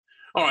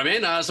All right,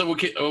 man. So we'll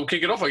kick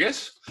it off, I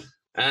guess.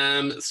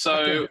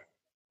 Okay.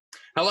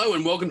 Hello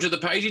and welcome to the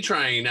Pagey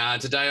train.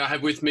 Today I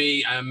have with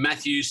me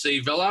Matthew C.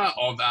 Vella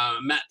of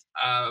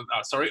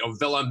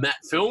Vella Matt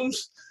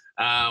Films.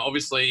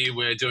 Obviously,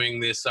 we're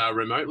doing this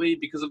remotely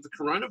because of the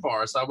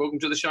coronavirus. Welcome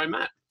to the show,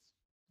 Matt.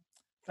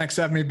 Thanks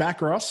for having me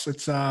back, Ross.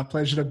 It's a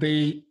pleasure to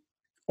be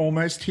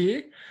almost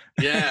here.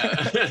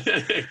 Yeah,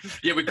 yeah.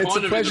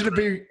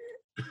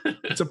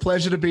 It's a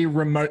pleasure to be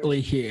remotely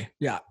here.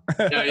 Yeah.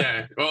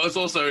 Yeah. Well, it's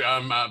also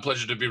a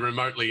pleasure to be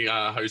remotely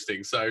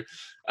hosting. So,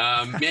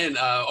 man,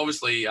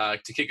 obviously,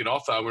 to kick it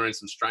off, we're in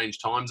some strange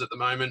times at the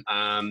moment.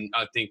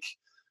 I think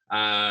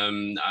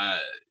I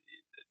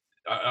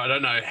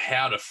don't know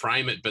how to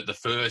frame it, but the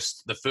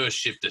first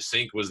ship to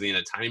sink was the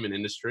entertainment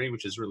industry,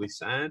 which is really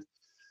sad.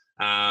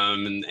 A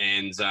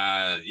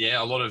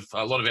lot of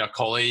our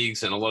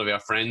colleagues and a lot of our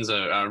friends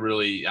are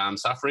really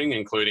suffering,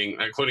 including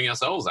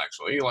ourselves.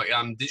 Actually,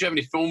 did you have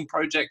any film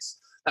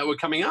projects that were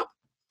coming up?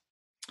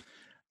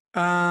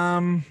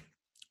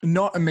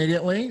 Not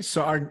immediately.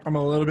 So I'm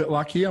a little bit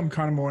lucky. I'm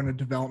kind of more in a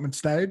development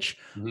stage,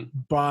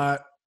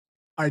 but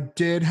I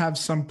did have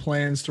some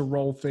plans to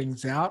roll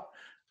things out,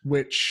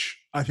 which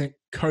I think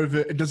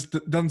it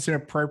doesn't seem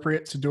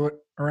appropriate to do it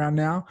around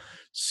now.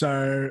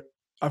 So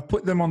I've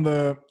put them on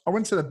I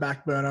wouldn't say the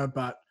back burner,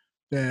 but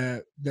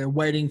they're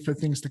waiting for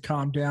things to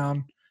calm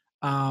down.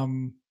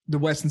 The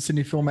Western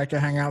Sydney Filmmaker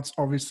Hangouts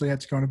obviously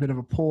had to go on a bit of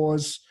a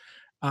pause.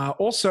 I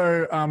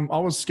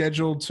was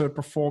scheduled to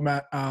perform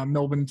at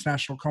Melbourne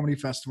International Comedy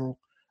Festival,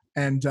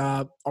 and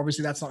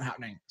obviously that's not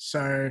happening.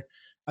 So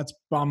that's a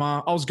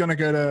bummer. I was going to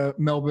go to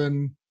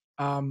Melbourne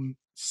Indie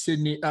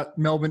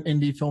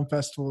Film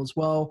Festival as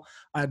well.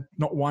 I had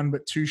not one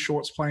but two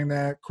shorts playing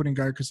there. Couldn't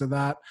go because of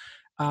that.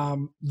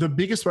 The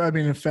biggest way I've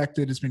been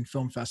affected has been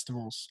film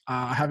festivals.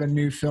 I have a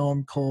new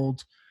film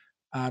called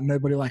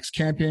Nobody Likes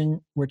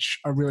Camping, which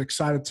I'm really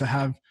excited to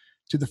have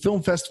to the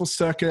film festival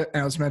circuit.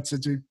 And I was meant to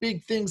do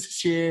big things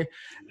this year.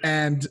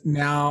 And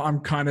now I'm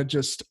kind of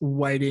just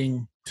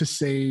waiting to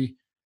see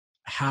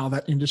how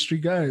that industry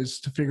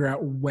goes to figure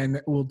out when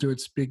it will do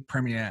its big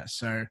premiere.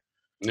 So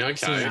okay.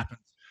 See what happens.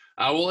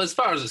 Well, as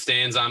far as it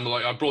stands,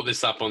 I brought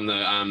this up on the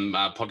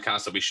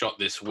podcast that we shot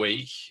this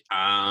week.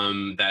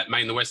 That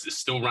Made in the West is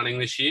still running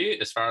this year,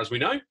 as far as we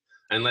know,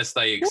 unless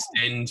they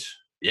extend.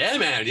 Yeah,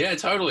 man. Yeah,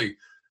 totally.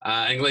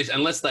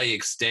 Unless they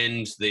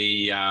extend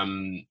the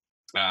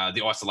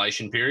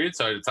isolation period,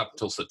 so it's up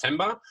until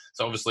September.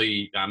 So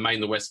obviously, Made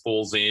in the West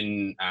falls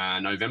in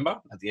November,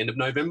 at the end of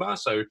November.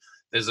 So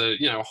there's a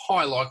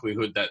high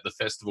likelihood that the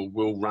festival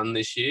will run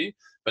this year.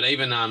 But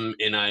even even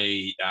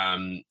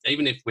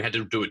if we had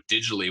to do it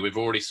digitally, we've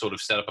already sort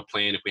of set up a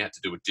plan. If we had to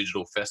do a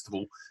digital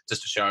festival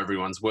just to show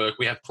everyone's work,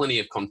 we have plenty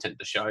of content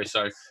to show.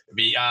 So it'd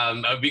be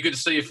good to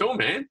see your film,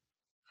 man.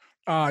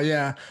 Oh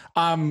yeah,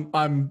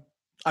 I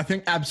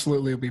think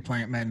absolutely we'll be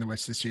playing at Made in the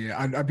West this year.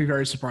 I'd be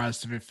very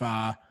surprised if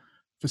for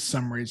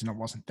some reason it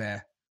wasn't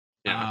there.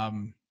 Yeah.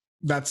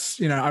 That's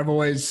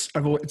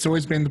it's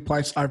always been the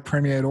place I've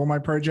premiered all my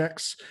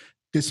projects.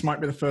 This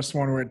might be the first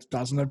one where it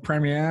doesn't have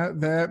premiere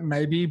there,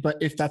 maybe. But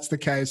if that's the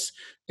case,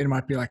 it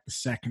might be like the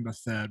second or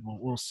third.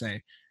 We'll see.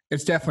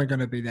 It's definitely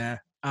going to be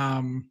there.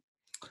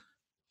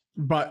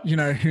 But,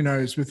 who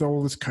knows? With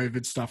all this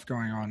COVID stuff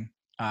going on,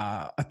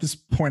 at this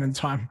point in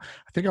time,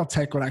 I think I'll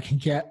take what I can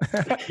get.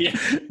 Yeah.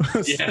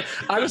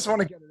 I just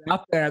want to get it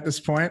out there at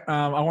this point.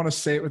 I want to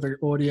see it with an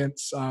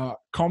audience.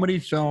 Comedy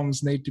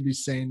films need to be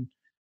seen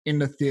in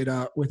the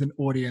theater with an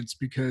audience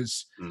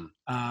because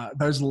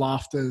those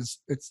laughters,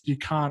 you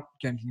can't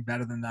get anything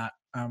better than that.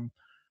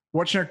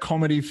 Watching a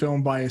comedy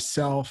film by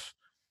yourself,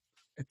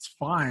 it's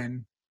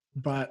fine,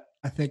 but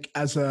I think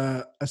as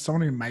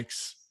someone who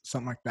makes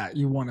something like that,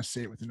 you want to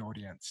see it with an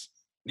audience.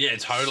 Yeah,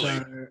 totally.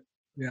 So,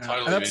 yeah,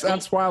 totally. And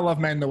that's why I love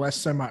Made in the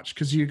West so much,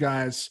 because you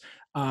guys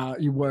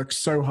you work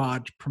so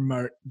hard to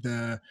promote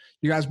you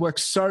guys work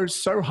so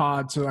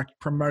hard to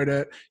promote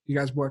it. You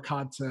guys work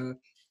hard to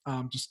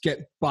just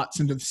get butts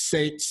into the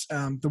seats.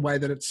 The way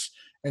that it's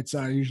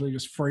usually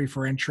just free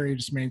for entry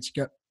just means you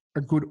get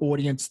a good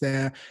audience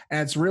there,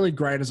 and it's really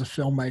great as a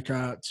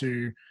filmmaker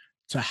to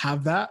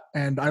have that.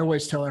 And I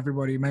always tell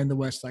everybody, Made in the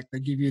West, they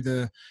give you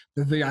the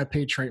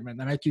VIP treatment.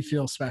 They make you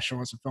feel special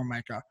as a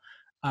filmmaker,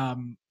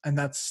 and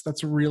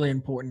that's really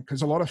important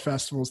because a lot of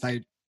festivals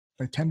they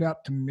tend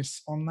out to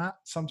miss on that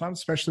sometimes,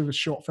 especially with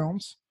short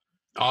films.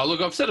 Oh,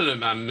 look, I've said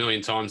it a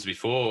million times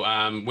before.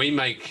 We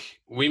make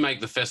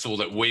the festival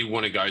that we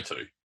want to go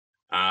to,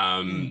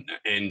 and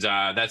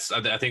I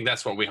think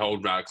that's what we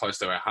hold close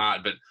to our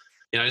heart. But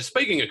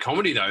speaking of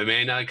comedy though,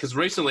 man, because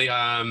recently,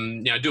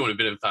 doing a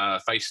bit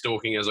of face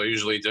stalking as I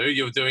usually do.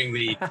 You're doing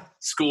the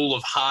School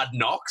of Hard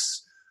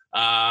Knocks,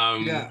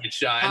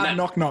 which Hard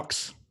Knock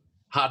Knocks.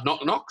 Hard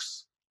Knock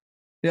Knocks.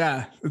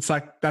 Yeah, it's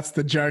that's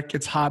the joke.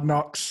 It's Hard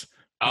Knocks.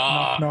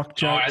 Knock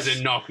jokes. As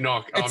in knock.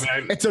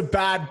 It's a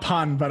bad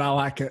pun, but I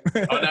like it.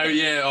 I know,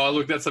 yeah. Oh,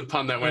 look, that's a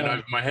pun that went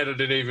over my head. I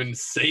didn't even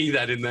see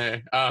that in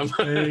there.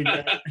 There you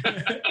go.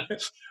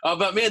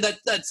 But man,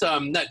 that's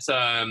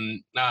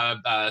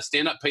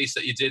stand-up piece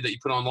that you did that you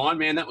put online,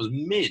 man, that was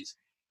mint.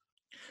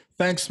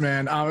 Thanks,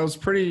 man.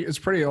 It's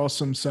pretty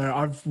awesome. So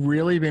I've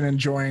really been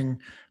enjoying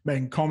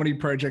making comedy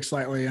projects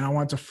lately, and I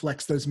want to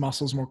flex those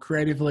muscles more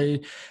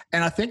creatively.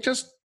 And I think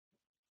just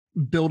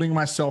building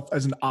myself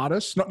as an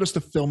artist, not just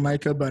a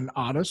filmmaker, but an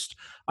artist.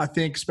 I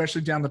think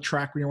especially down the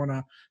track when you want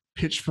to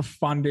pitch for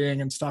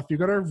funding and stuff, you've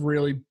got to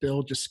really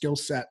build your skill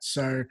set.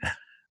 So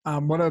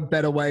what a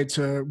better way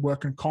to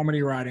work in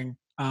comedy writing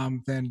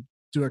than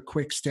do a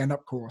quick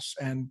stand-up course.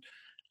 And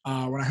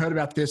when I heard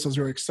about this, I was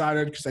really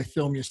excited because they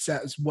film your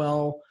set as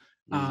well.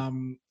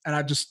 And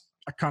I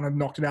kind of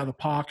knocked it out of the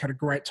park, had a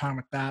great time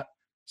with that.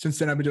 Since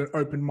then, I've been doing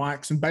open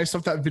mics. And based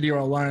off that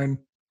video alone,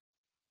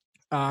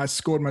 I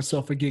scored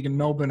myself a gig in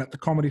Melbourne at the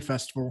Comedy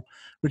Festival,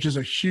 which is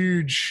a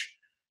huge,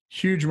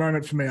 huge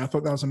moment for me. I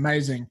thought that was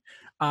amazing.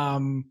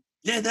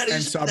 Yeah,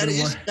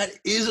 that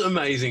is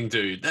amazing,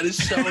 dude. That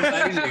is so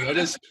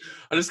amazing.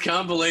 I just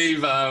can't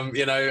believe,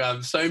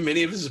 so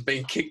many of us have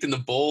been kicked in the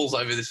balls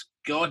over this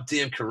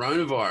goddamn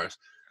coronavirus.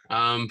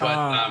 I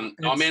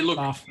mean, look,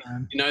 tough,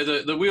 man.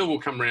 The wheel will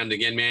come around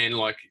again, man.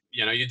 Like,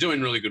 you're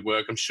doing really good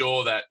work. I'm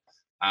sure that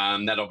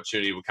that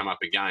opportunity will come up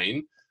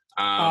again.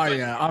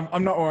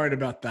 I'm not worried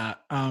about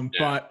that.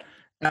 But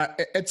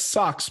it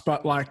sucks.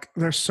 But like,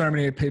 there's so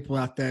many people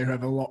out there who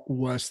have a lot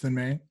worse than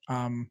me.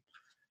 I'm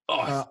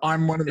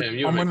one of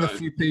the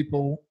few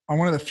people. I'm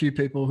one of the few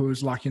people who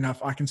is lucky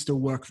enough. I can still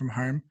work from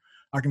home.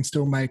 I can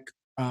still make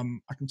a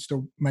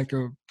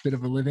bit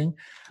of a living,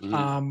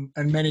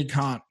 and many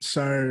can't.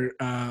 So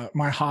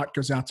my heart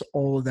goes out to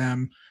all of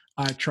them.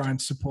 I try and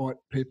support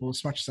people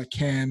as much as I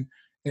can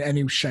in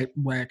any shape,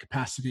 way, or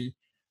capacity.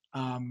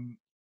 And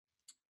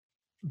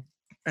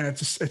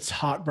it's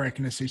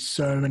heartbreaking to see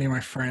so many of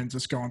my friends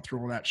just going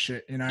through all that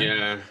shit,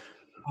 Yeah.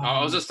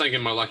 I was just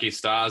thinking my lucky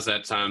stars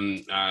that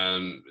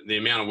the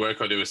amount of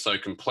work I do is so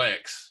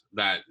complex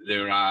that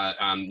there are,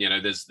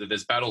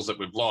 there's battles that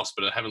we've lost,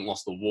 but I haven't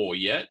lost the war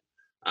yet.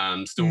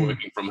 Still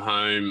working from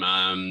home.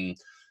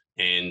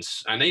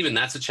 And even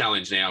that's a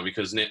challenge now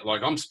because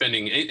like I'm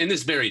spending in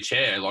this very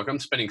chair, like I'm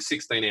spending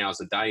 16 hours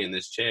a day in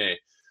this chair.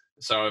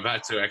 So I've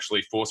had to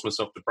actually force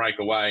myself to break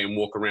away and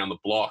walk around the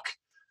block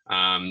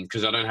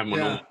because I don't have my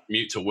normal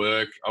commute to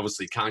work.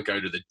 Obviously can't go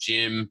to the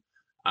gym.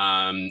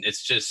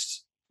 It's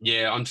just,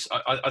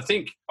 I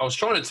think I was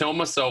trying to tell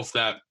myself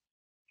that,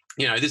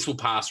 this will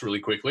pass really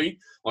quickly.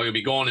 Like it'll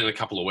be gone in a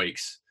couple of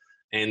weeks.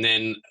 And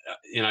then,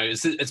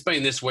 it's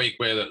been this week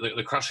where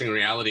the crushing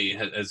reality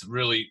has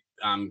really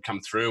come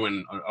through,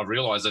 and I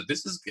realised that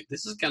this is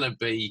going to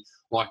be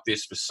like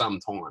this for some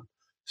time.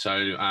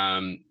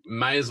 So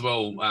may as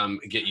well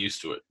get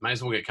used to it. May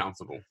as well get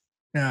comfortable.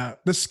 Yeah,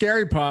 the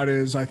scary part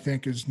is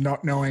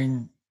not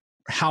knowing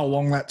how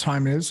long that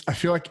time is. I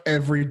feel like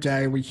every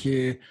day we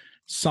hear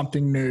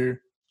something new.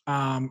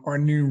 Or a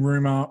new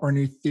rumor or a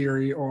new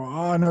theory,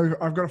 or no,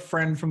 I've got a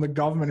friend from the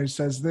government who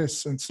says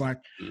this. And it's like,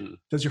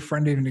 does your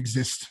friend even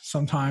exist?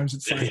 Sometimes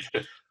it's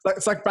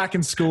like back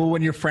in school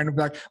when your friend would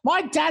be like,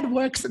 my dad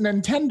works at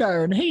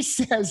Nintendo and he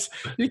says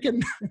you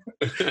can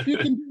do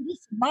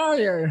this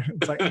Mario.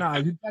 It's like, no,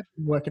 your dad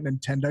didn't work at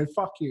Nintendo.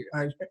 Fuck you.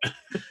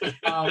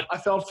 I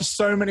fell for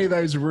so many of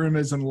those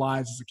rumors and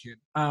lies as a kid.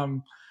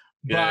 My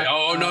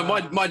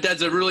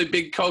dad's a really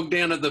big cog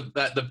down at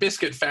the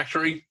biscuit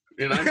factory.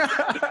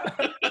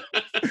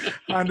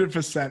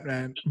 100%,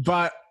 man.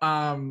 But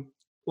I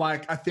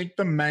think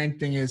the main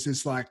thing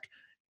is like,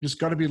 you just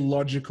got to be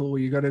logical.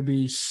 You got to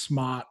be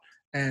smart,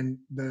 and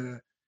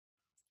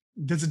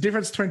there's a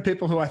difference between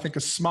people who I think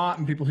are smart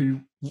and people who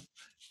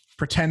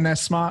pretend they're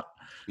smart.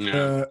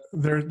 Yeah.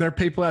 There are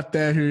people out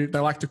there who they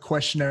like to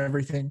question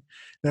everything.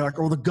 They're like,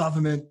 the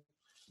government,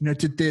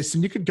 did this,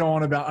 and you could go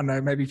on about, I don't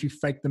know, maybe if you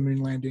fake the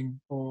moon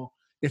landing or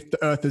if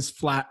the Earth is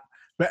flat.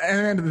 But at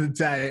the end of the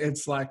day,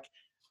 it's like,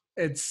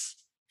 if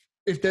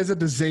there's a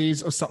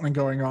disease or something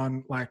going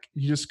on, like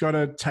you just got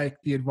to take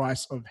the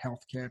advice of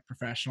healthcare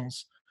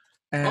professionals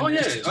and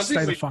just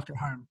stay the fuck at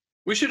home.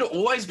 We should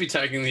always be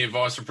taking the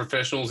advice of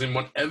professionals in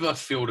whatever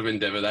field of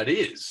endeavor that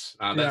is.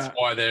 That's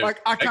why they're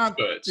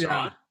experts.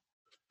 Right?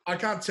 I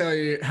can't tell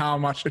you how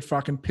much it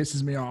fucking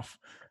pisses me off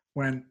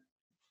when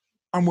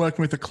I'm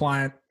working with a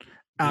client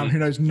who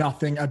knows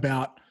nothing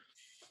about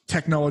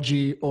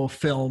technology or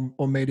film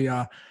or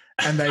media,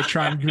 and they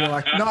try and be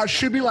like, no, it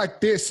should be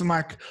like this. I'm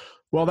like,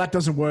 well, that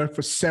doesn't work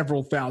for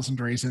several thousand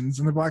reasons.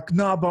 And they're like,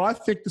 no, but I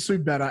think this would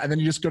be better. And then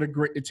you just got to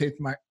grit your teeth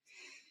and like,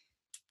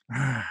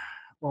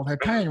 well, they're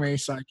paying me,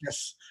 so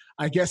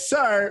I guess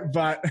so.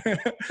 But well,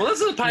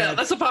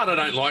 that's the part I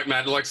don't like,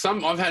 Matt. Like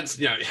I've had,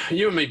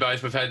 you and me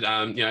both, we've had,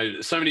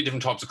 so many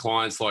different types of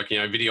clients, like,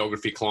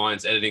 videography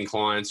clients, editing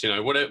clients,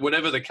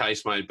 whatever the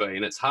case may be.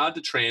 And it's hard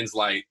to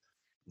translate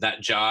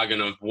that jargon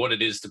of what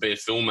it is to be a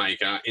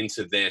filmmaker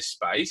into their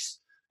space.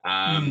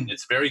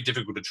 It's very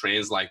difficult to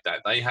translate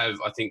that. They have,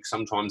 I think,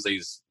 sometimes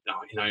these,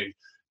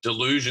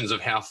 delusions of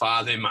how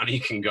far their money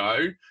can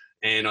go.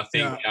 And I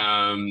think,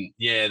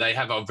 they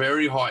have a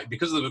very high,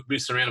 because we're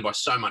surrounded by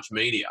so much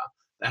media,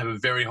 they have a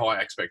very high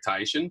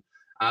expectation.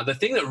 The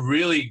thing that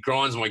really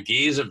grinds my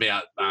gears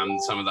about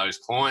some of those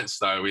clients,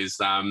 though, is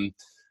they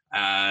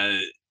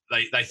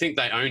think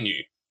they own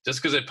you. Just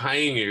because they're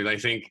paying you, they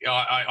think,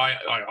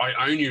 I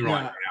own you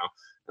right now.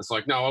 It's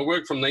like, no, I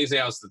work from these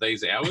hours to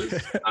these hours,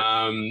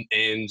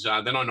 and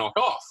then I knock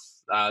off.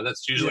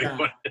 That's usually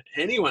what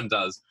anyone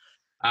does.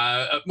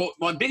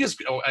 My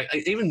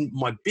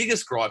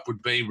biggest gripe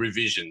would be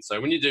revision. So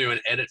when you do an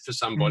edit for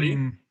somebody,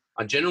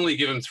 I generally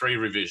give them 3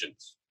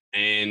 revisions.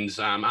 And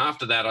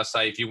after that, I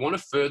say, if you want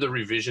to further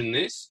revision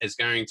this, it's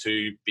going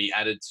to be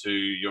added to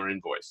your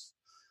invoice.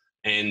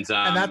 And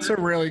that's a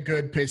really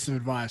good piece of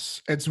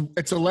advice. It's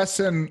a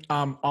lesson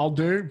I'll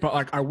do, but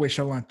like I wish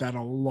I learned that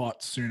a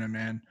lot sooner,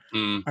 man.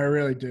 I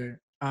really do.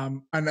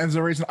 And as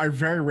a reason, I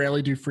very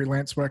rarely do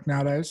freelance work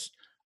nowadays.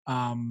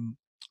 I'm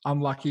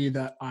lucky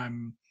that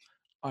I'm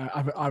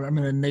in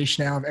a niche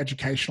now of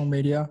educational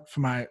media for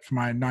my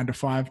 9 to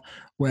 5,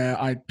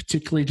 where I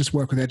particularly just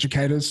work with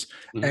educators.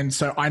 And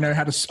so I know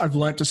I've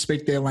learned to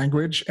speak their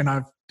language, and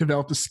I've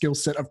developed a skill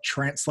set of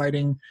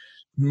translating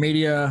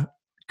media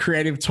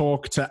creative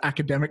talk to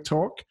academic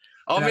talk.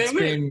 Oh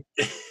man,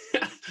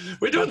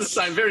 we're doing the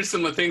same, very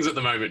similar things at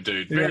the moment,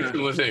 dude. Very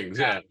similar things,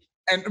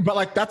 But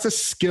like, that's a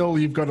skill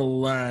you've got to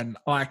learn.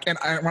 Like, and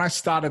when I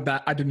started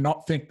that, I did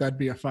not think that'd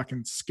be a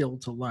fucking skill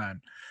to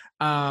learn.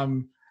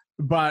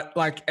 But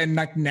like, and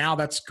like now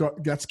that's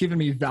given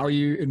me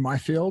value in my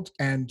field,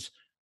 and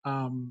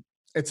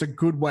it's a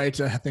good way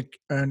to, I think,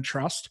 earn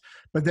trust.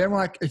 But then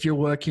like, if you're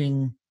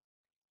working,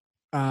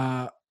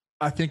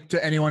 I think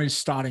to anyone who's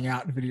starting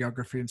out in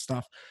videography and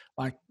stuff,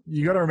 like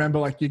you got to remember,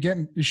 like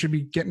you should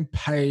be getting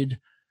paid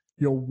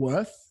your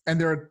worth. And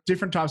there are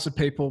different types of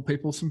people.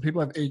 Some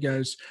people have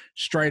egos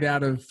straight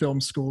out of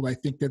film school. They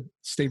think they're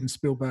Steven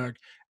Spielberg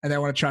and they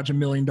want to charge $1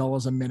 million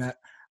a minute.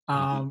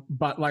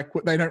 But like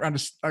what they don't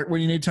understand,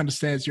 what you need to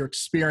understand is your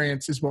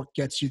experience is what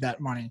gets you that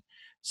money.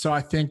 So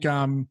I think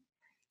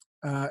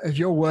if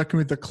you're working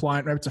with a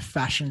client, maybe it's a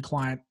fashion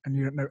client and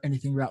you don't know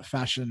anything about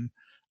fashion,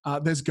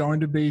 there's going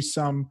to be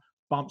some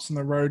bumps in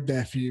the road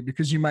there for you,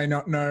 because you may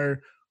not know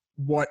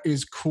what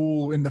is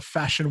cool in the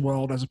fashion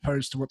world as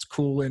opposed to what's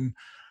cool in,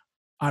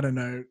 I don't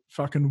know,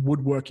 fucking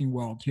woodworking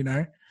world, you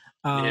know?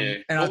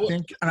 And I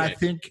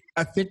think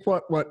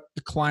what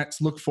the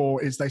clients look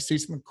for is they see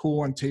something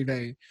cool on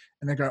TV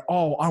and they go,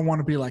 oh, I want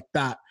to be like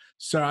that.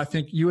 So I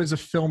think you as a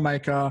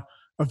filmmaker,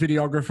 a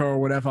videographer or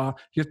whatever,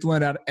 you have to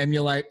learn how to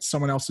emulate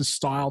someone else's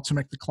style to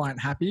make the client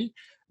happy,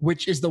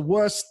 which is the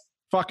worst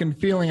fucking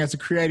feeling as a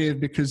creative,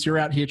 because you're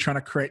out here trying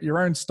to create your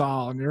own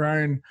style and your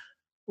own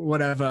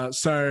whatever.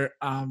 So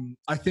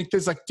I think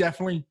there's like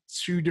definitely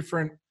 2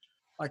 different,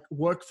 like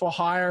work for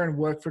hire and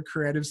work for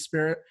creative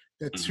spirit.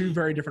 They're 2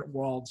 very different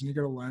worlds, and you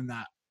got to learn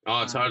that.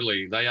 Oh,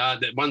 totally. They are.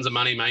 One's a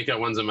money maker,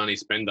 one's a money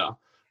spender,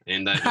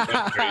 and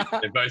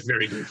they're both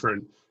very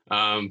different.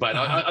 But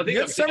I think you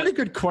got so many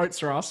good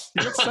quotes, Ross.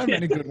 You got so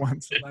many good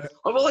ones.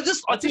 Well, I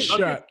just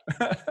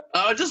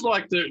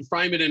like to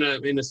frame it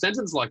in a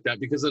sentence like that,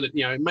 because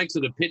it makes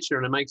it a picture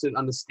and it makes it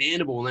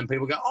understandable, and then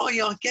people go, oh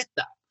yeah, I get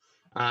that.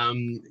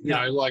 You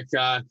know, like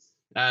I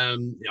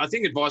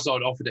think advice I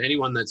would offer to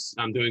anyone that's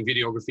doing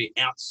videography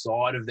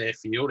outside of their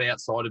field,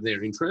 outside of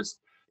their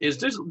interest, is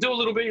just do a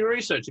little bit of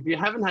research. If you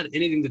haven't had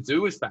anything to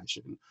do with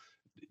fashion,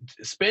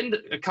 spend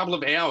a couple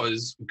of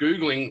hours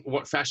Googling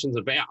what fashion's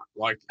about,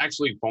 like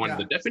actually find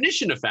the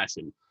definition of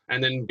fashion,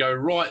 and then go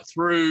right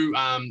through,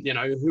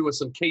 who are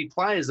some key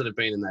players that have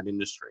been in that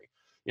industry.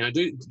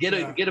 Get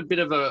a bit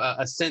of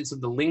a sense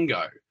of the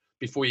lingo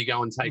before you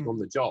go and take on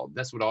the job.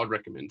 That's what I'd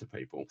recommend to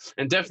people.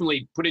 And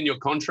definitely put in your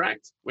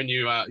contract, when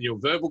you your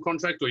verbal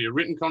contract or your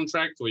written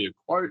contract or your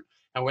quote,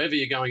 however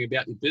you're going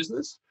about your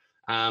business,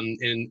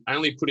 and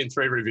only put in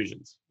 3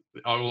 revisions.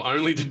 I will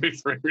only do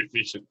 3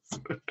 revisions.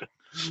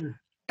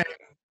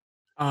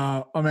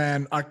 Oh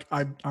man,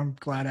 I'm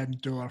glad I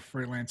didn't do a lot of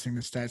freelancing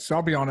this day. So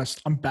I'll be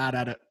honest, I'm bad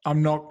at it.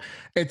 I'm not.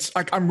 It's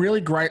like I'm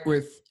really great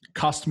with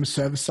customer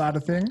service side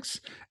of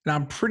things, and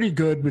I'm pretty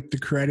good with the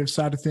creative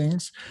side of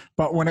things.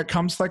 But when it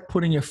comes to like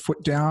putting your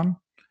foot down,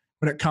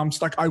 when it comes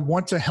to, like, I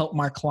want to help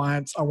my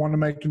clients. I want to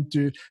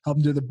help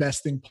them do the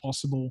best thing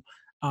possible,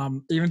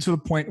 even to the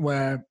point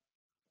where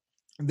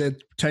they're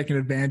taking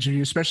advantage of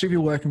you, especially if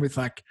you're working with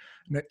like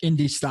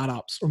indie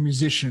startups or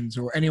musicians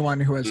or anyone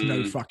who has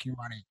no fucking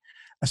money.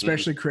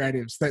 Especially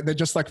creatives. They're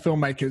just like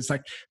filmmakers.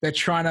 Like they're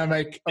trying to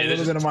make a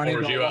little bit of money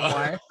the wrong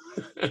way.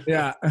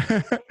 Yeah.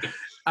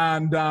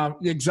 And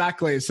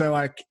exactly. So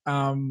like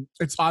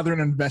it's either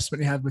an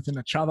investment you have within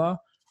each other,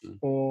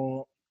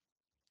 or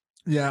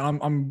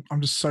I'm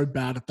just so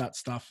bad at that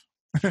stuff.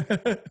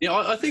 Yeah,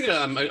 I think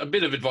a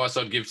bit of advice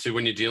I'd give to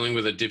when you're dealing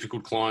with a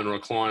difficult client or a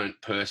client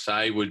per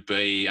se would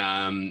be,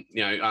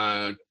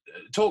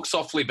 talk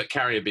softly but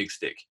carry a big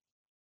stick.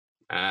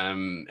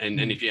 And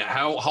if you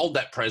hold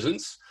that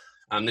presence,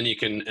 then you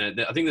can.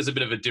 I think there's a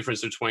bit of a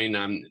difference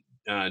between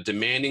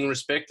demanding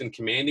respect and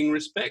commanding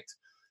respect.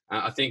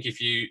 I think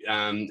if you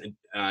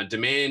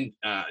demand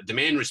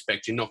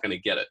respect, you're not going to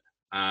get it.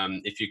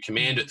 If you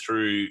command it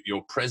through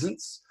your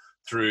presence,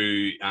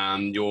 through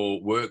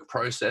your work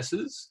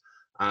processes,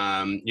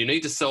 you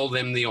need to sell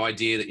them the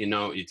idea that you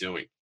know what you're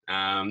doing.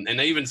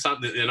 And even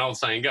something, an old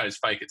saying goes,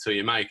 fake it till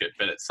you make it.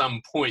 But at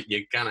some point,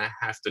 you're going to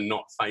have to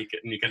not fake it,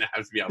 and you're going to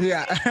have to be able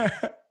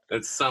to.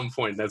 At some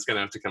point, that's going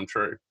to have to come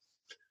true.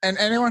 And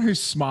anyone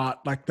who's smart,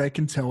 like, they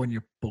can tell when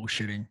you're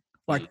bullshitting.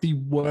 Like, the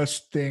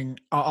worst thing,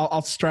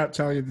 I'll straight up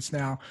tell you this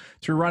now,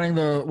 through running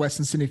the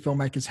Western Sydney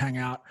Filmmakers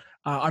Hangout,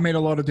 I meet a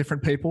lot of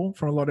different people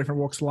from a lot of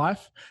different walks of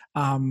life.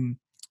 I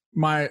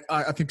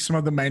think some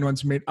of the main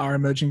ones meet are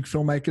emerging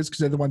filmmakers because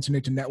they're the ones who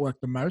need to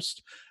network the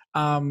most.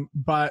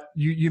 But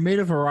you meet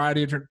a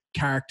variety of different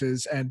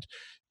characters, and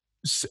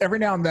every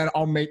now and then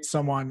I'll meet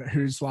someone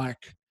who's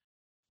like,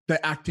 they're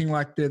acting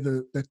like they're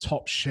the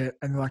top shit,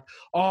 and they're like,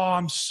 oh,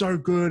 I'm so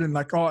good, and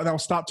like, oh, they'll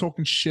start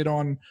talking shit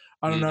on,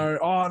 I don't know,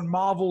 oh, and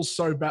Marvel's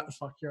so bad.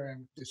 Fuck, here I am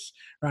with this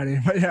right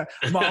here. But yeah,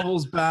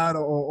 Marvel's bad,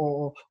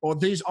 or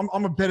these,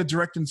 I'm a better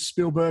director than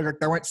Spielberg. Like,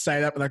 they won't say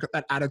that, but they got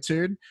that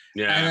attitude.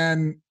 Yeah. And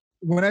then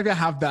whenever I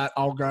have that,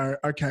 I'll go,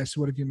 okay,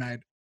 so what have you made?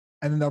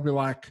 And then they'll be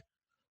like,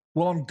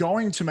 well, I'm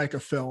going to make a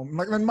film. I'm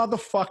like, then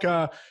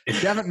motherfucker,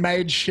 if you haven't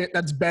made shit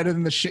that's better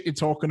than the shit you're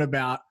talking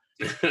about,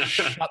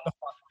 shut the fuck up.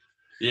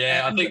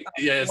 Yeah, I think,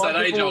 it's that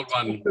age-old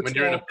one when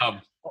you're in a pub.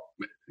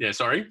 Yeah,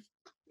 sorry?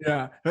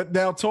 Yeah,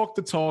 they'll talk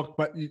the talk,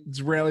 but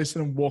it's rarely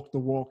sort of walk the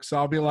walk. So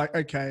I'll be like,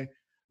 okay,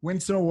 win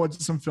some awards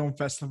at some film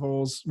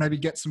festivals, maybe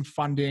get some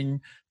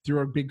funding through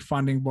a big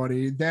funding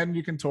body. Then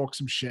you can talk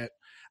some shit.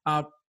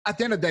 At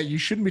the end of the day, you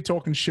shouldn't be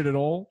talking shit at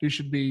all. You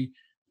should be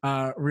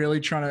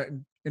really trying to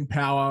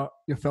empower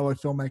your fellow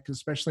filmmakers,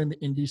 especially in the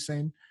indie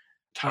scene.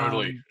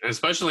 Totally.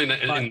 Especially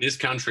in this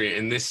country,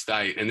 in this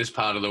state, in this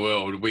part of the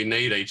world, we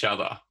need each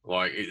other.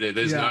 Like,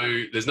 there's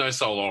no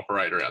solo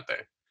operator out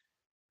there.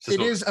 It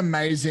is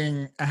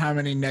amazing how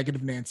many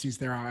negative Nancys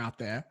there are out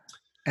there.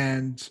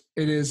 And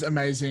it is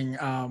amazing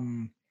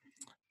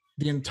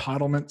the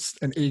entitlements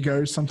and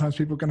egos sometimes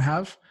people can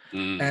have.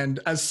 And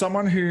as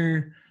someone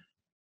who,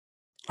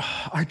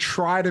 I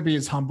try to be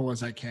as humble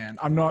as I can.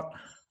 I'm not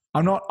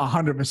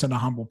 100% a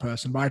humble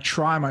person, but I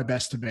try my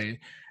best to be.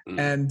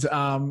 And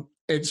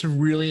it's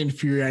really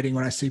infuriating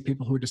when I see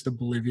people who are just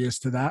oblivious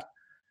to that.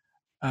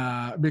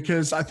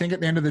 Because I think at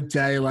the end of the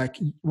day, like,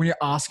 when you're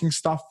asking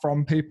stuff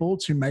from people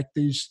to make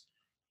these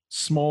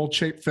small,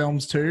 cheap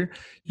films too,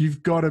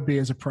 you've got to be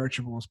as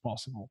approachable as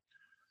possible.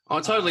 Oh,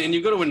 totally. And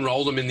you've got to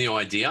enroll them in the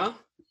idea.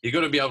 You've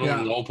got to be able to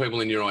enroll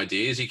people in your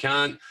ideas. You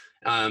can't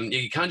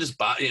just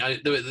bark.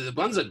 The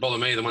ones that bother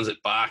me are the ones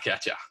that bark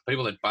at you.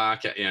 People that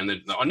bark at you and they're,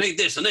 I need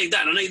this, I need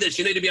that, I need this.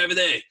 You need to be over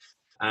there.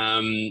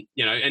 And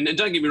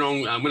don't get me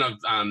wrong. When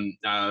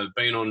I've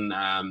been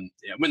on,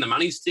 when the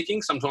money's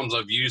ticking, sometimes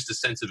I've used a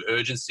sense of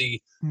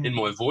urgency in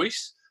my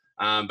voice.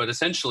 But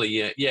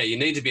essentially, you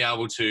need to be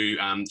able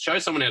to show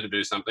someone how to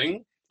do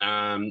something.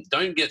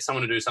 Don't get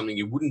someone to do something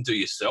you wouldn't do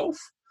yourself.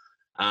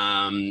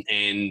 I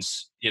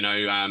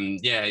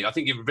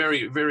think you've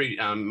very, very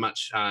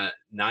much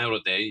nailed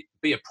it there.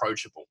 Be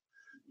approachable.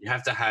 You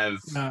have to have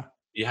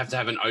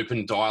an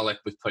open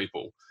dialect with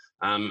people.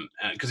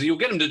 Because you'll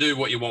get them to do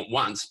what you want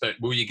once, but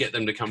will you get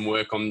them to come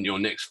work on your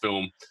next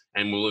film,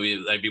 and will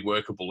they be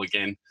workable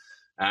again?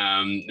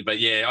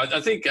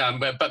 I think,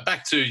 but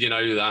back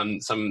to,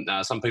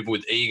 some people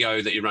with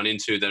ego that you run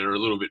into that are a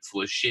little bit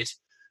full of shit.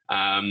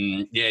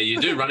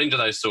 You do run into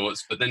those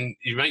sorts, but then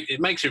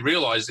it makes you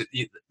realise that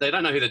they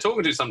don't know who they're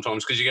talking to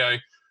sometimes, because you go,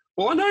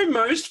 well, I know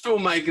most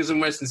filmmakers in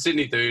Western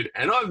Sydney, dude,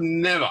 and I've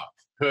never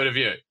heard of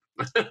you.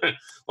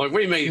 Like,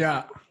 we meet,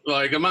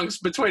 like,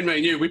 between me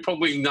and you, we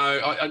probably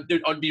know.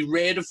 I'd be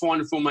rare to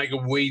find a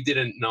filmmaker we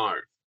didn't know.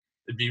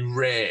 It'd be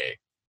rare.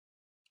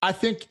 I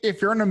think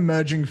if you're an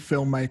emerging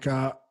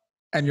filmmaker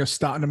and you're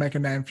starting to make a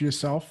name for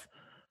yourself,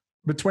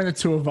 between the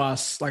two of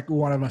us, like,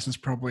 one of us has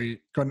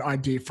probably got an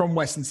idea from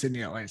Western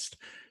Sydney at least.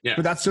 Yeah.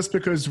 But that's just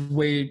because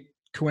we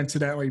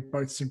coincidentally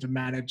both seem to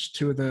manage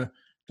two of the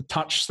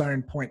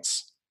touchstone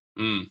points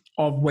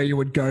of where you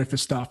would go for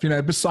stuff,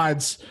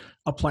 besides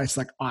a place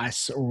like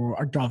ICE or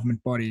a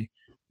government body,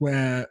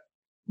 where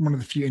one of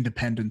the few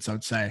independents, I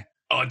would say.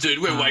 Oh, dude,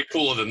 we're way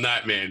cooler than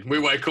that, man.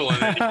 We're way cooler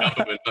than any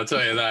government. I'll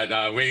tell you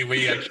that.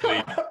 We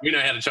actually know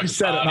how to chuck a party. You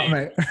said it, not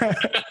me.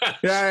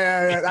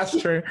 Yeah, that's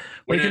true.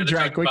 We can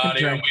drink.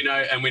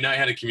 And we know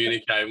how to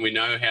communicate, and we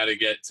know how to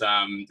get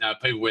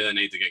people where they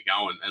need to get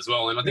going as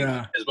well. And I think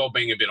as well,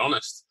 being a bit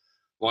honest,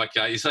 like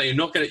you say, you're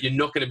not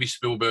gonna be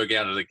Spielberg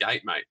out of the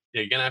gate, mate.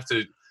 You're gonna have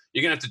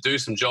to do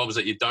some jobs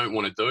that you don't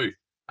want to do.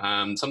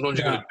 Sometimes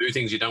you're gonna do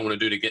things you don't want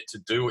to do to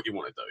do what you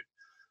want to do.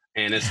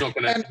 And it's not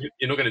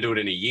you're not going to do it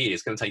in a year.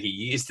 It's going to take you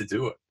years to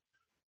do it.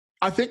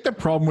 I think the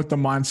problem with the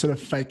mindset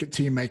of fake it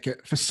till you make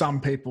it for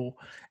some people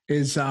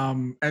is,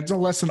 and it's a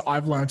lesson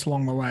I've learned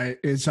along the way,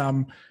 is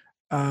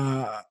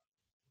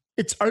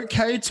it's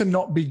okay to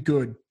not be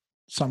good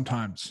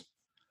sometimes.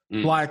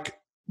 Like,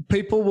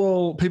 people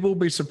will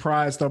be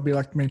surprised. They'll be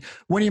like, me,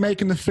 when are you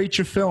making the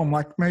feature film?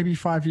 Like, maybe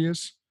 5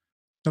 years.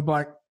 They'll be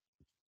like,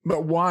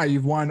 but why?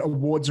 You've won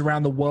awards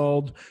around the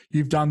world.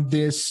 You've done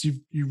this.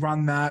 You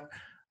run that.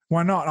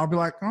 Why not? I'll be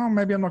like, oh,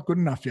 maybe I'm not good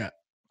enough yet.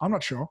 I'm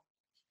not sure.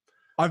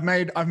 I've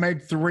made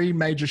 3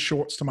 major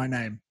shorts to my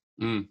name.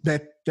 They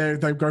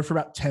go for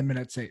about 10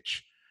 minutes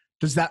each.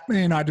 Does that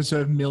mean I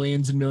deserve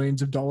millions and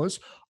millions of dollars?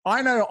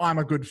 I know I'm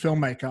a good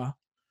filmmaker.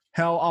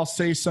 Hell, I'll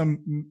see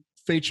some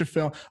feature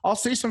film. I'll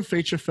see some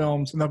feature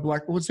films and they'll be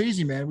like, well, it's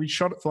easy, man. We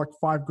shot it for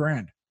like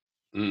 $5,000.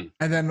 And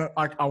then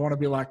I want to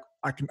be like,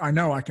 I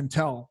know I can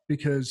tell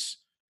because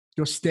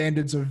your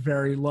standards are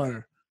very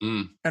low.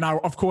 And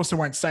of course I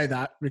won't say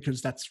that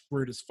because that's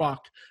rude as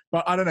fuck.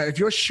 But I don't know, if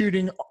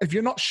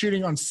you're not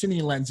shooting on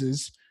cine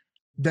lenses,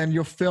 then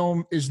your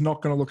film is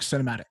not going to look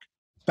cinematic.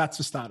 That's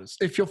for starters.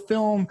 If your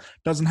film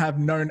doesn't have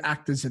known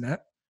actors in it,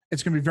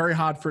 it's going to be very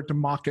hard for it to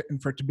market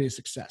and for it to be a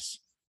success.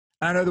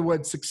 I know the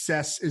word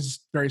success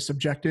is very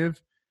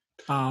subjective.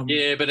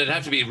 Yeah, but it'd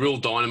have to be real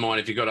dynamite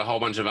if you've got a whole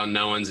bunch of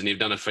unknowns and you've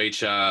done a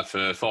feature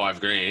for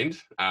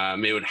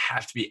 $5,000. It would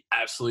have to be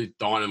absolute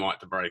dynamite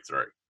to break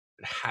through.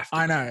 It'd have to.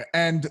 I know,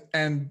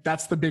 and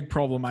that's the big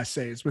problem I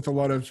see is with a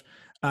lot of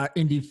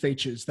indie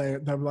features. They're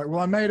like, well,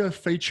 I made a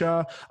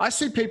feature. I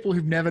see people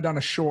who've never done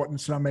a short and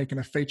said I'm making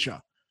a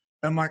feature.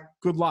 I'm like,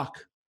 good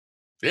luck.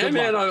 Yeah,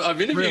 man, I've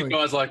interviewed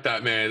guys like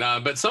that, man.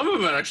 But some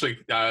of them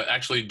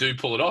actually do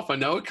pull it off. I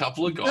know a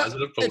couple of guys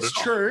that have pulled it off.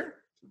 It's true.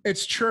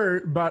 It's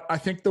true. But I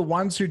think the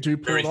ones who do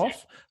pull it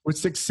off with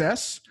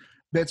success,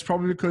 that's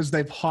probably because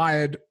they've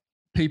hired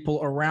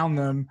people around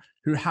them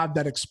who have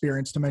that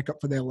experience to make up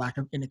for their lack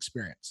of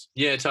inexperience.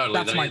 Yeah, totally.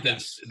 That's my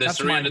guess.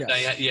 That's my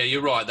guess. Yeah,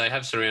 you're right. They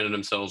have surrounded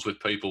themselves with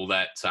people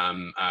that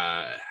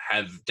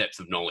have depth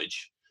of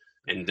knowledge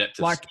and depth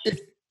of skill.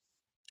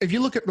 If you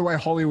look at the way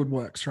Hollywood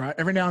works, right?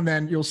 Every now and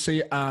then you'll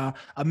see a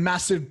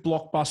massive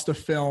blockbuster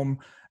film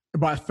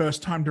by a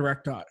first-time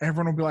director.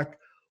 Everyone will be like,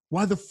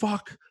 why the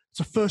fuck? It's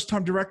a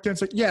first-time director. And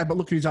it's like, yeah, but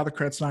look at his other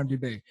credits on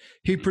IMDb.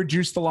 He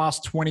produced the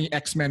last 20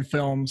 X-Men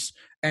films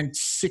and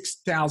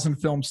 6,000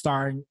 films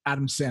starring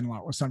Adam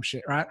Sandler or some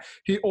shit, right?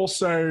 He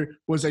also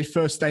was a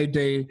first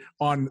AD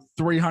on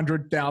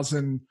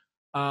 300,000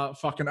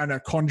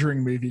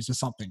 Conjuring movies or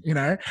something, you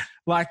know?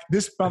 Like,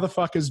 this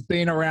motherfucker's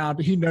been around.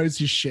 He knows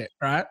his shit,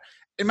 right?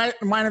 It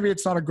might be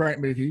it's not a great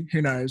movie,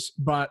 who knows?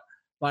 But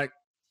like,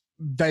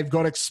 they've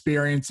got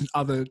experience in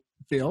other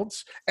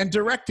fields. And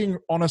directing,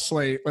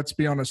 honestly, let's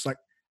be honest, like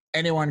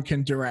anyone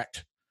can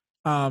direct.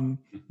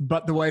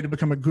 But the way to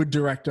become a good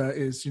director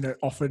is,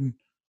 often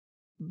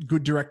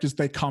good directors,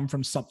 they come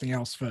from something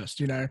else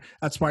first,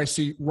 That's why I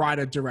see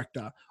writer,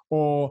 director,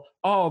 or,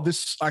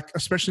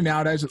 especially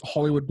nowadays at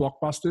Hollywood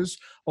blockbusters,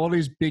 a lot of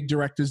these big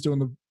directors doing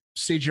the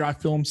CGI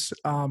films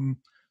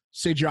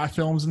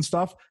and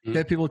stuff,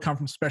 they're people who come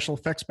from special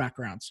effects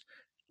backgrounds.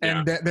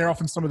 And they're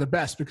often some of the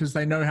best because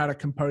they know how to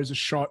compose a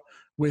shot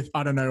with,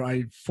 I don't know,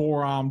 a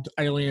four-armed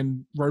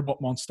alien robot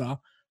monster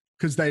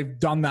because they've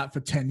done that for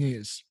 10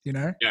 years,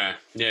 Yeah.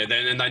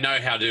 And they know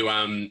how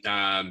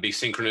to be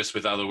synchronous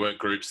with other work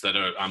groups that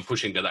are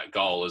pushing to that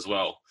goal as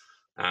well.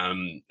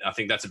 I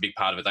think that's a big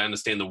part of it. They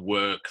understand the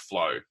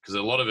workflow because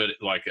a lot of it,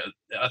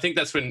 I think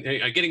that's when,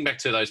 getting back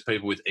to those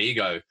people with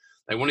ego,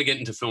 they want to get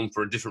into film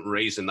for a different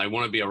reason. They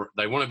want to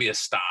be a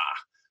star,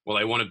 or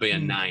they want to be a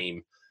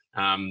name.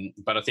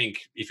 But I think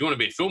if you want to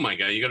be a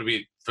filmmaker, you got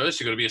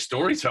to be a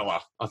storyteller.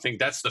 I think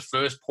that's the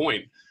first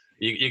point.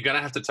 You're going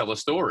to have to tell a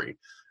story.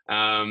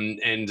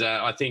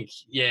 I think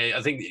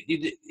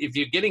if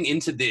you're getting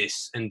into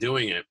this and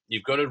doing it,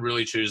 you've got to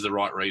really choose the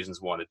right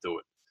reasons why to do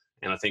it.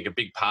 And I think a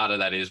big part of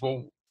that is,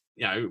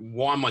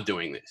 why am I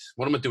doing this?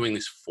 What am I doing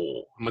this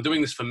for? Am I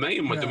doing this for me?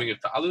 Am I doing it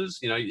for others?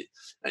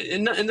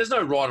 And there's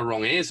no right or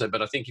wrong answer,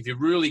 but I think if you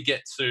really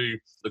get to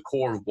the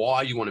core of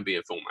why you want to be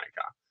a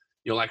filmmaker,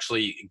 you'll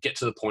actually get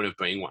to the point of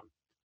being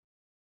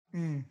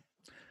one.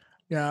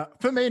 Yeah.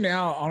 For me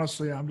now,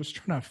 honestly, I'm just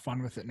trying to have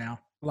fun with it now.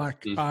 I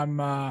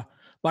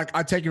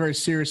take it very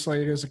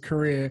seriously as a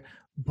career,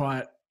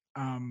 but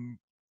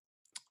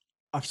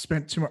I've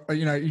spent too much,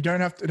 it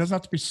doesn't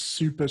have to be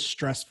super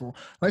stressful.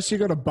 Unless you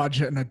got a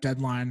budget and a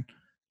deadline,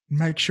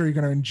 make sure you're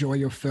going to enjoy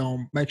your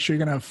film. Make sure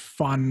you're going to have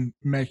fun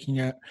making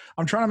it.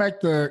 I'm trying to make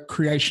the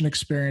creation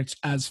experience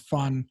as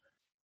fun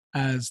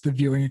as the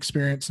viewing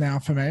experience now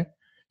for me.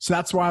 So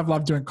that's why I've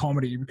loved doing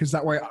comedy, because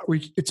that way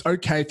it's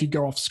okay if you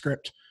go off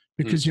script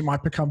because you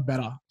might become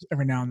better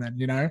every now and then,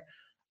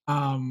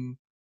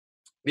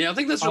 Yeah, I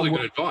think that's really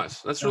good advice.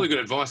 That's really good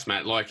advice,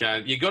 Matt.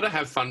 You got to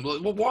have fun.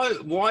 Well,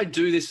 why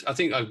do this? I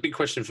think a big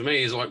question for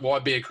me is why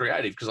be a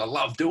creative? Because I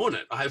love doing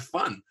it. I have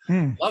fun.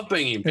 Love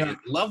being in bed.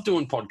 Love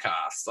doing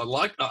podcasts.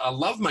 I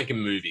love making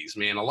movies,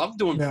 man. I love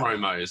doing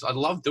promos. I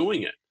love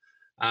doing it.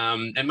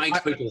 It makes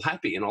people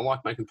happy, and I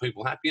like making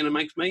people happy, and it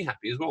makes me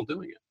happy as well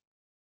doing it.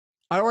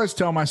 I always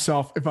tell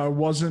myself if I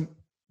wasn't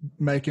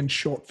making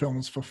short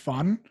films for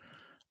fun,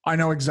 I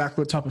know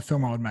exactly what type of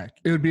film I would make.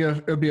 It would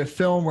be a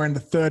film where in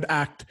the third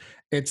act,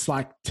 it's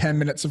like 10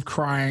 minutes of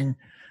crying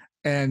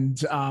and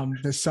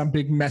there's some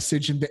big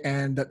message in the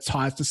end that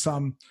ties to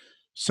some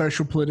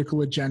social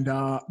political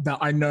agenda that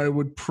I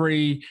know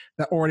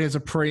that already has a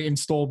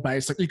pre-installed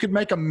base. Like you could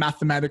make a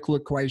mathematical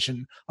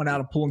equation on how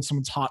to pull in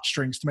someone's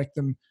heartstrings to make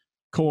them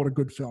call it a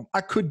good film.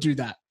 I could do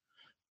that.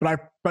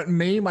 But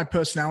my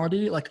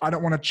personality, I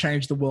don't want to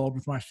change the world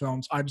with my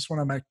films. I just want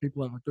to make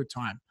people have a good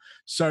time.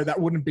 So that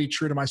wouldn't be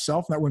true to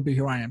myself. That wouldn't be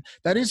who I am.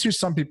 That is who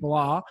some people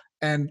are.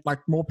 and like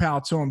more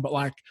power to them. But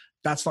like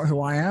that's not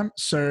who I am.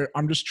 So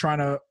I'm just trying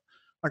to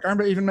like I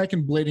remember even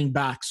making bleeding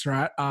backs,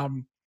 right?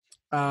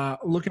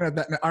 Looking at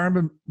that, I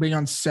remember being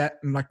on set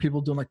and like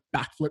people doing like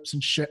backflips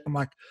and shit. I'm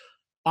like,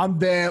 I'm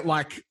there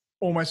like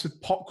almost with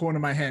popcorn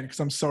in my hand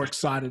because I'm so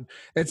excited.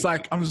 It's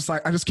like I'm just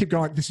like I just keep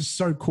going like this is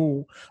so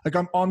cool. Like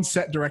I'm on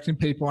set directing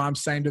people and I'm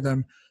saying to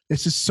them,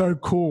 this is so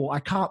cool. I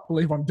can't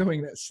believe I'm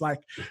doing this. Like,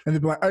 and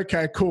they'd be like,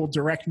 okay, cool,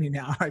 direct me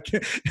now. Like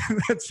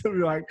that's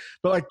like,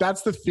 but like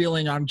that's the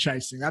feeling I'm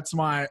chasing. That's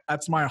my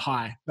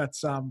high. That's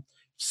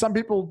some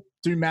people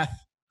do meth.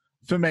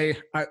 For me,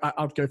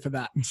 I'll go for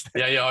that instead.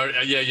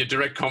 Yeah. You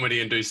direct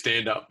comedy and do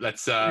stand up.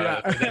 That's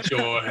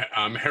your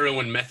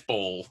heroin meth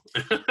ball.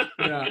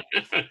 Yeah,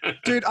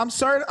 dude. I'm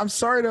sorry to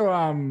go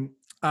on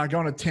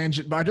a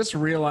tangent, but I just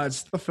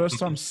realized the first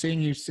time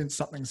seeing you since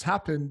something's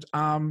happened.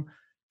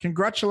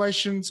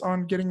 Congratulations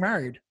on getting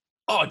married.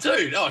 Oh,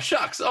 dude. Oh,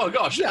 shucks. Oh,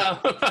 gosh. Yeah.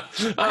 I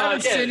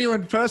haven't seen you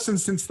in person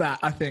since that.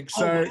 I think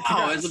so. Oh,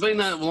 wow. Has it been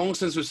that long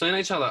since we've seen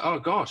each other? Oh,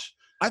 gosh.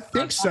 I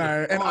think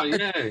so.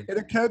 And it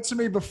occurred to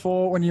me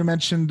before when you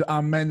mentioned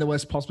Man in the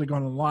West possibly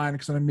going online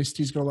because I know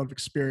Misty's got a lot of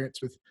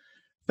experience with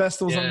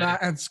festivals and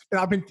that. And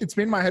it's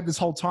been in my head this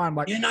whole time.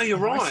 Like, you're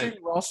right. I've seen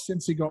Ross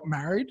since he got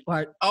married.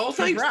 Like,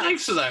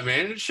 thanks for that,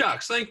 man.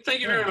 Shucks. Thank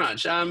you very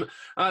much. I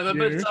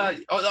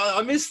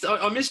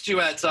missed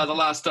you at the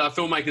last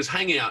filmmakers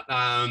hangout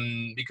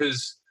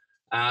because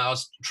I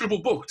was triple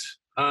booked.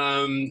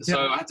 So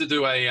I had to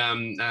do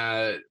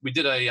we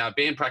did a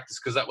band practice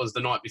because that was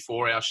the night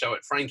before our show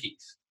at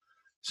Frankie's.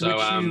 So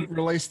which you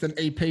released an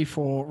EP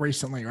for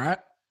recently, right?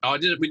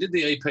 We did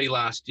the EP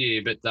last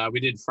year, but we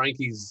did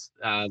Frankie's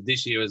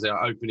this year as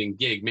our opening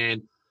gig.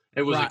 Man,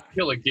 it was a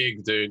killer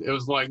gig, dude. It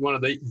was like one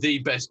of the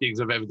best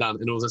gigs I've ever done,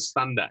 and it was a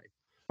Sunday.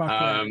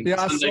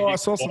 I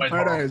saw some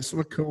photos.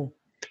 Look cool.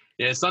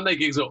 Yeah, Sunday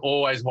gigs are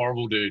always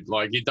horrible, dude.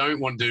 Like you don't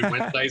want to do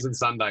Wednesdays and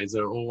Sundays;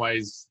 they're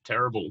always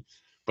terrible.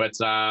 But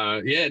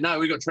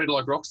we got treated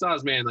like rock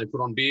stars, man. They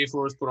put on beer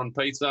for us, put on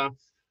pizza.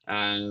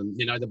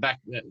 The back,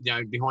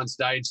 behind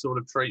stage sort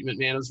of treatment,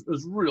 man. It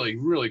was really,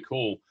 really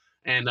cool.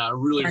 And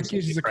really,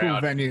 Frankie's is a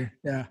cool venue.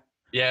 Yeah.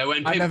 Yeah,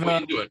 when people were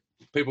into it.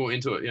 People were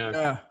into it. Yeah.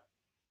 Yeah.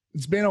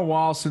 It's been a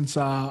while since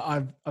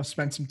I've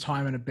spent some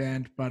time in a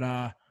band, but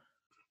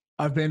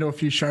I've been to a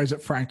few shows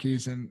at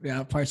Frankie's, and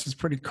the place is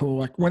pretty cool.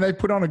 Like when they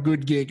put on a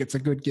good gig, it's a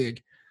good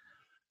gig,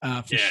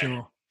 for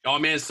sure. Oh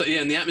man,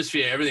 and the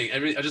atmosphere, everything.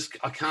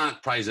 I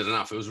can't praise it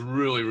enough. It was a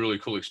really, really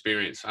cool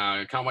experience.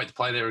 Can't wait to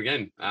play there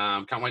again.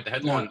 Can't wait to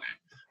headline there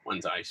one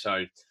day.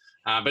 So,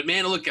 but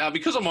man, look,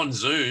 because I'm on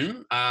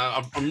Zoom,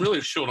 I'm really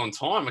short on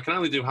time. I can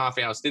only do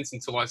half-hour stints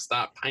until I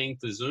start paying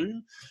for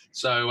Zoom.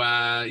 So,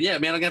 man,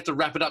 I'm gonna have to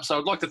wrap it up. So,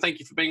 I'd like to thank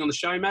you for being on the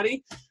show,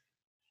 Matty.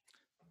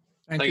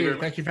 Thank you.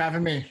 Thank you for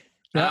having me.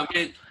 Yeah.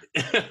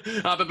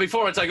 But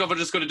before I take off, I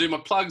just got to do my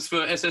plugs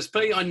for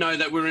SSP. I know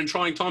that we're in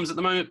trying times at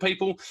the moment,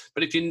 people,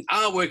 but if you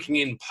are working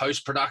in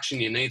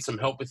post-production, you need some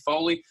help with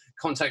Foley,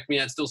 contact me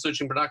at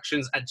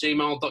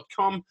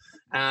stillsearchingproductions@gmail.com.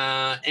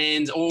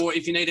 Or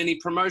if you need any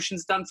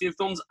promotions done for your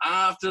films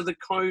after the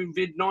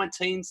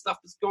COVID-19 stuff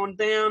has gone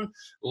down,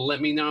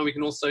 let me know. We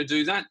can also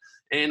do that.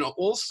 And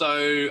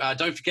also,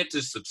 don't forget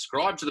to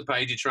subscribe to the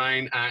Pagey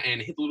Train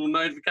and hit the little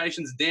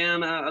notifications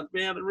down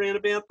around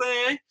about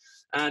there.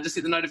 Just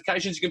hit the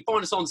notifications. You can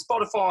find us on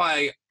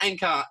Spotify,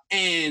 Anchor,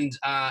 and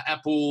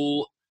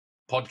Apple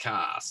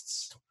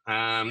Podcasts.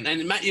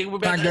 And Matt, we're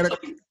about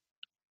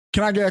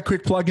Can I get a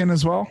quick plug in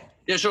as well?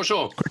 Yeah,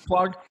 sure. Quick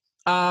plug.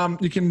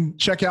 You can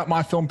check out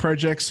my film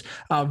projects,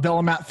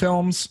 Vella Matt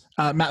Films,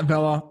 Matt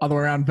Vella, other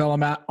way around, Vella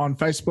Matt on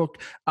Facebook.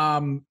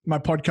 My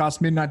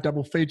podcast, Midnight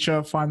Double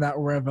Feature, find that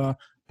wherever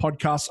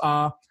podcasts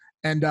are.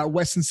 And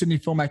Western Sydney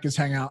Filmmakers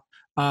Hangout,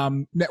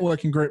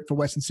 networking group for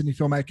Western Sydney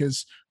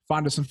filmmakers.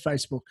 Find us on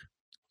Facebook.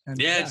 And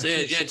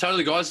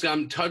totally, guys.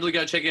 Totally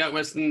go check out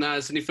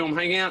Western Sydney Film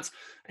Hangouts,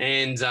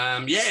 and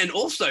and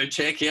also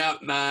check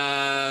out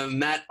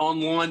Matt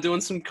online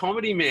doing some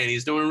comedy. Man,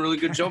 he's doing a really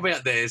good job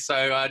out there.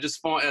 So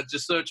just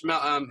search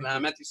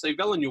Matthew C.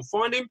 Vella and you'll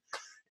find him.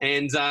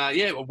 And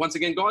once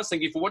again, guys,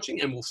 thank you for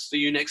watching, and we'll see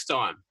you next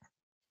time.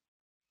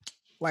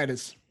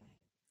 Laters.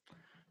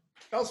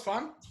 That was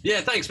fun.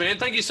 Yeah, thanks, man.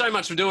 Thank you so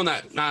much for doing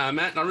that,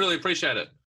 Matt. I really appreciate it.